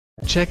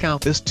Check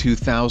out this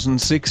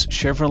 2006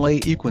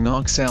 Chevrolet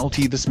Equinox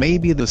LT. This may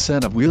be the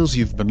set of wheels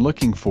you've been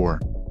looking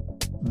for.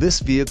 This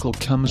vehicle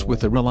comes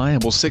with a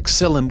reliable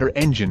 6-cylinder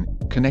engine,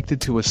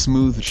 connected to a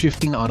smooth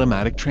shifting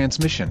automatic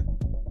transmission.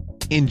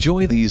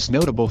 Enjoy these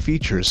notable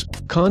features: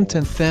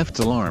 content theft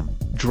alarm,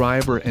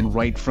 driver and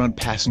right front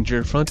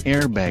passenger front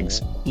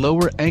airbags,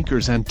 lower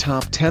anchors and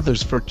top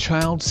tethers for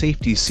child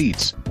safety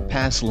seats,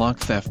 pass lock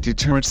theft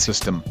deterrent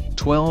system,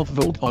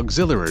 12-volt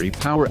auxiliary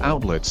power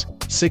outlets,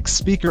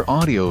 6-speaker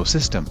audio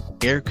system,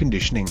 air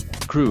conditioning,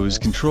 cruise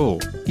control,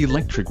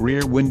 electric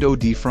rear window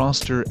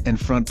defroster and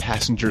front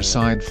passenger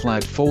side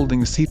flat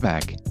folding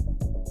seatback.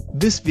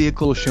 This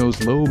vehicle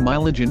shows low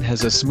mileage and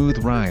has a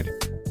smooth ride.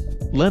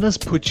 Let us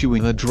put you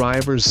in the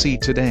driver's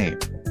seat today.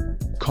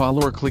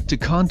 Call or click to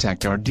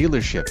contact our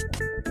dealership.